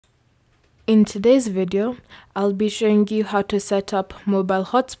In today's video, I'll be showing you how to set up Mobile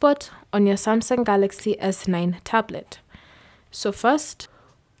Hotspot on your Samsung Galaxy S9 tablet. So first,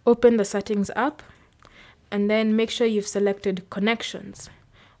 open the Settings app and then make sure you've selected Connections.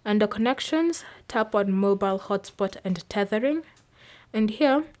 Under Connections, tap on Mobile Hotspot and Tethering, and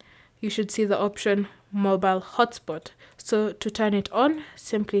here you should see the option Mobile Hotspot. So to turn it on,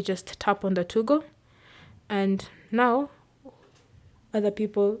 simply just tap on the toggle, and now other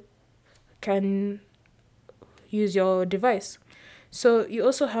people can use your device. So you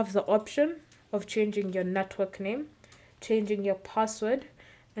also have the option of changing your network name, changing your password,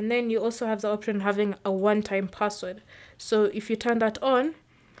 and then you also have the option of having a one-time password. So if you turn that on,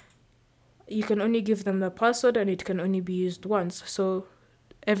 you can only give them the password and it can only be used once. So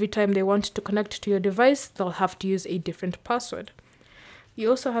every time they want to connect to your device, they'll have to use a different password.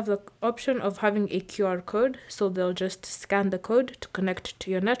 You also have the option of having a QR code, so they'll just scan the code to connect to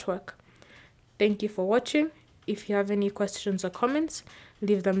your network. Thank you for watching. If you have any questions or comments,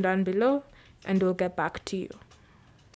 leave them down below and we'll get back to you.